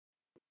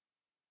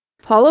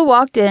Paula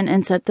walked in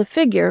and set the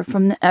figure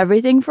from the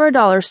Everything for a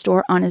Dollar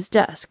store on his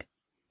desk.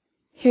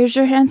 "Here's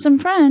your handsome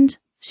friend,"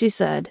 she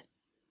said.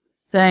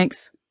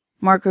 "Thanks,"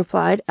 Mark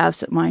replied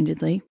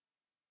absent-mindedly.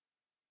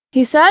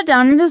 He sat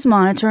down at his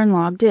monitor and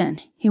logged in.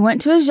 He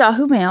went to his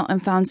Yahoo Mail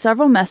and found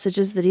several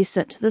messages that he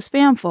sent to the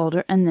spam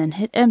folder and then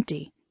hit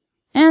empty,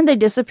 and they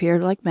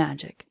disappeared like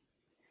magic.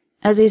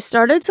 As he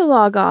started to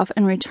log off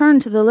and return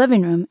to the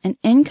living room, an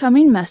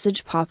incoming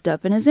message popped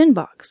up in his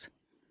inbox.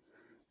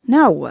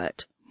 Now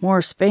what?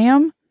 More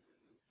spam?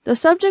 The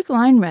subject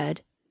line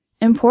read,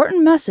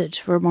 "Important message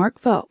for Mark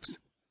Phelps."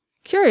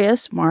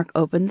 Curious, Mark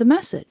opened the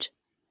message.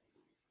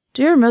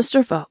 "Dear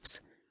Mr. Phelps,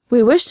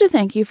 we wish to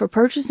thank you for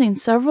purchasing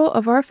several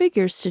of our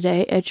figures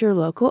today at your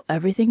local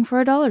Everything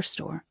for a Dollar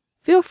store.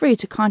 Feel free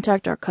to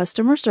contact our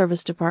customer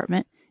service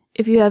department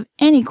if you have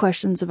any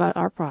questions about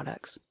our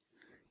products.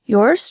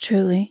 Yours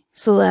truly,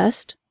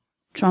 Celeste,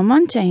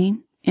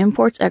 Tramontaine,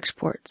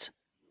 Imports-Exports."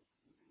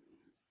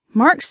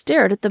 Mark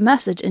stared at the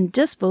message in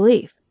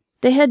disbelief.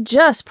 They had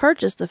just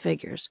purchased the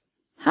figures.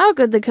 How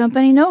could the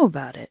company know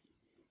about it?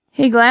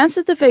 He glanced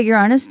at the figure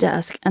on his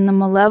desk, and the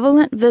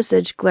malevolent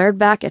visage glared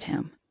back at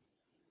him.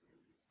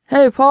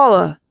 "Hey,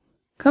 Paula,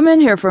 come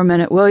in here for a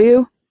minute, will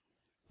you?"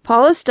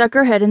 Paula stuck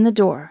her head in the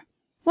door.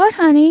 "What,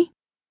 honey?"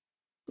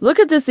 "Look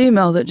at this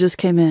email that just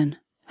came in.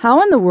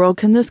 How in the world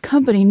can this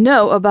company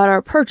know about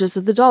our purchase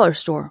at the dollar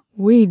store?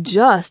 We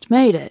just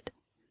made it."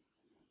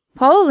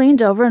 Paula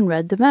leaned over and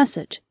read the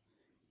message.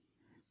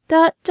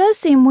 "That does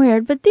seem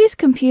weird, but these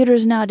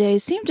computers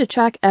nowadays seem to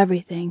track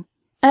everything.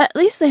 At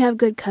least they have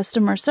good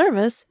customer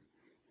service."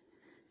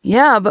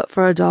 "Yeah, but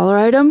for a dollar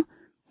item?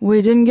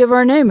 We didn't give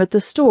our name at the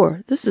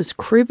store. This is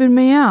creeping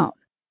me out."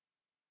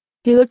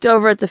 He looked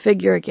over at the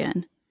figure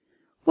again.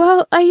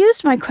 "Well, I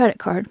used my credit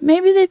card.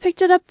 Maybe they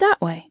picked it up that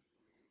way."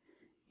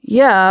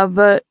 "Yeah,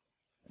 but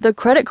the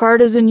credit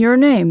card is in your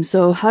name,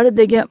 so how did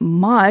they get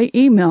my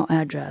email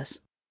address?"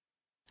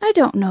 "I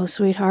don't know,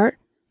 sweetheart.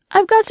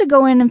 I've got to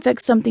go in and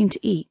fix something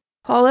to eat,"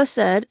 Paula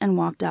said and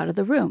walked out of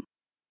the room.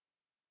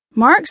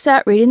 Mark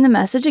sat reading the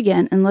message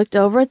again and looked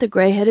over at the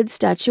gray-headed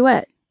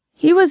statuette.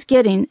 He was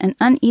getting an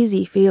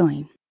uneasy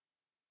feeling.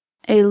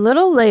 A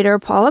little later,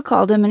 Paula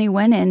called him and he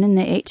went in and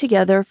they ate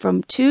together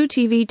from 2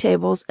 TV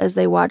tables as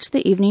they watched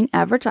the evening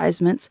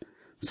advertisements,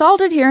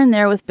 salted here and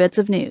there with bits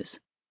of news.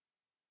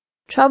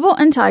 Trouble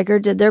and Tiger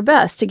did their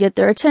best to get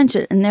their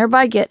attention and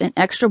thereby get an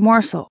extra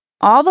morsel,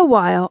 all the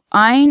while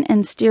eyeing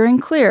and steering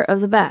clear of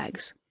the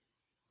bags.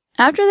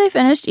 After they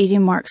finished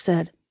eating, Mark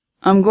said,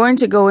 "I'm going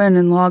to go in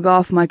and log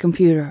off my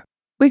computer.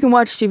 We can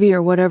watch TV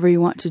or whatever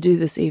you want to do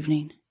this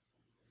evening."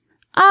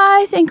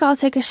 "I think I'll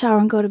take a shower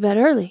and go to bed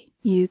early.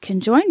 You can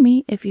join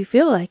me if you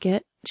feel like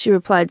it," she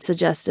replied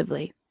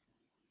suggestively.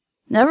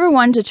 Never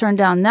one to turn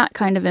down that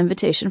kind of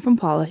invitation from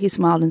Paula, he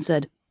smiled and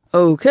said,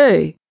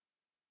 "Okay."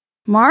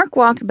 Mark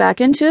walked back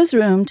into his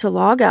room to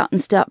log out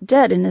and stopped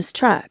dead in his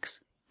tracks.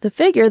 The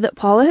figure that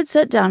Paula had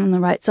set down on the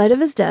right side of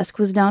his desk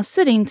was now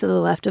sitting to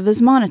the left of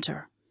his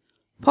monitor.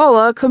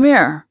 "Paula, come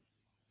here."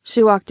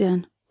 She walked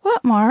in.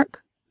 "What,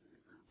 Mark?"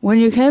 "When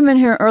you came in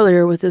here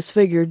earlier with this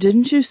figure,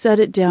 didn't you set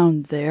it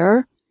down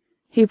there?"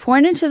 He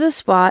pointed to the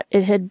spot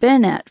it had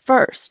been at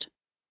first.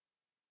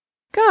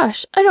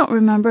 "Gosh, I don't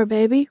remember,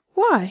 baby.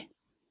 Why?"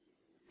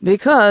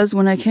 "Because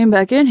when I came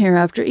back in here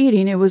after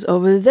eating, it was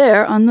over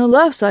there on the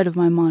left side of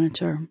my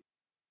monitor."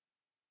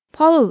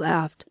 Paula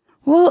laughed.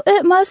 "Well,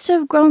 it must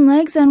have grown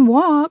legs and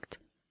walked."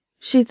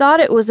 She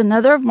thought it was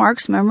another of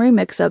Mark's memory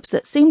mix-ups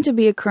that seemed to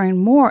be occurring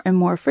more and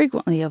more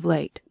frequently of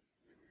late.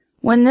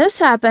 When this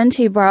happened,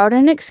 he borrowed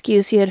an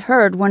excuse he had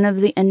heard one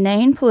of the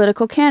inane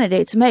political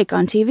candidates make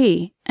on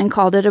TV and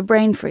called it a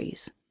brain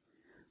freeze.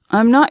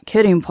 "I'm not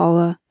kidding,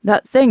 Paula.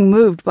 That thing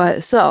moved by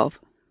itself.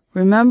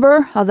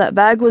 Remember how that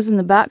bag was in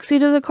the back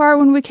seat of the car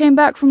when we came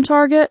back from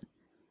Target?"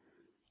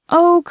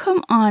 "Oh,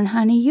 come on,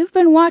 honey. You've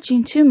been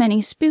watching too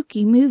many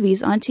spooky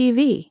movies on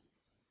TV."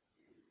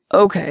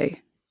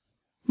 "Okay."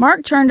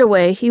 Mark turned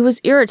away. He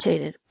was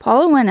irritated.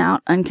 Paula went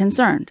out,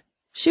 unconcerned.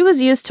 She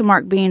was used to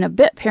Mark being a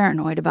bit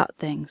paranoid about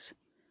things.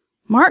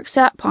 Mark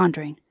sat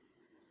pondering.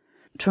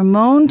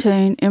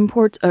 "Tramontaine,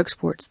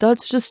 Imports-Exports.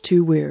 That's just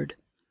too weird.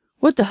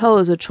 What the hell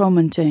is a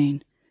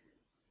Tramontaine?"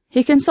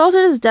 He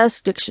consulted his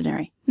desk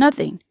dictionary.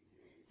 Nothing.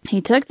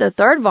 He took the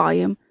 3rd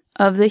volume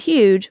of the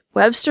huge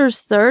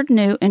Webster's Third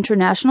New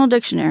International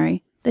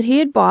Dictionary that he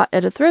had bought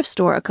at a thrift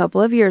store a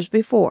couple of years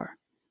before.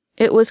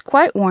 It was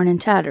quite worn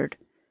and tattered,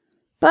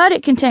 but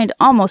it contained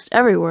almost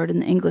every word in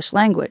the English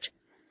language,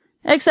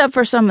 except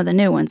for some of the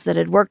new ones that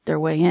had worked their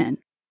way in.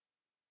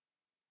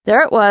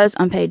 There it was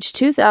on page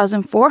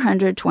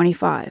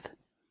 2425.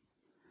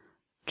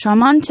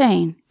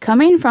 Tramontaine,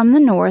 coming from the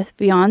north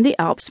beyond the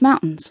Alps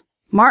mountains.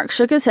 Mark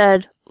shook his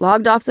head,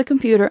 logged off the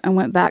computer, and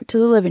went back to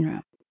the living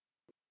room.